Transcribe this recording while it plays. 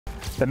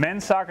The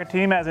men's soccer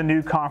team has a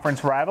new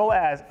conference rival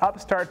as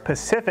upstart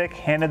Pacific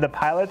handed the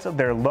Pilots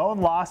their lone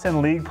loss in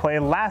league play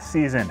last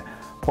season.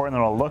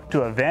 Portland will look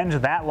to avenge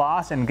that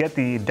loss and get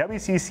the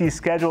WCC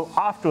schedule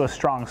off to a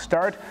strong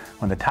start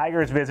when the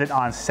Tigers visit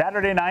on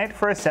Saturday night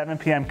for a 7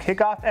 p.m.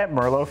 kickoff at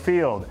Merlo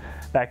Field.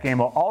 That game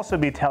will also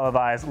be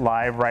televised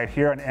live right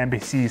here on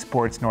NBC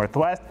Sports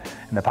Northwest,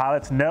 and the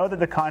Pilots know that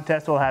the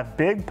contest will have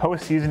big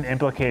postseason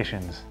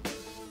implications.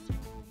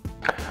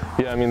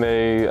 Yeah, I mean,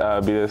 they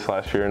beat us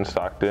last year in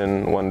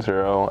Stockton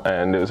 1-0,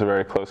 and it was a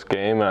very close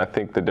game. And I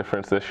think the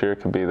difference this year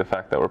could be the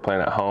fact that we're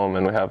playing at home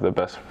and we have the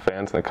best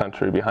fans in the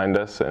country behind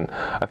us. And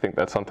I think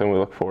that's something we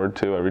look forward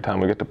to every time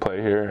we get to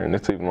play here. And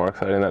it's even more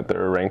exciting that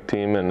they're a ranked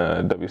team and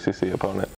a WCC opponent.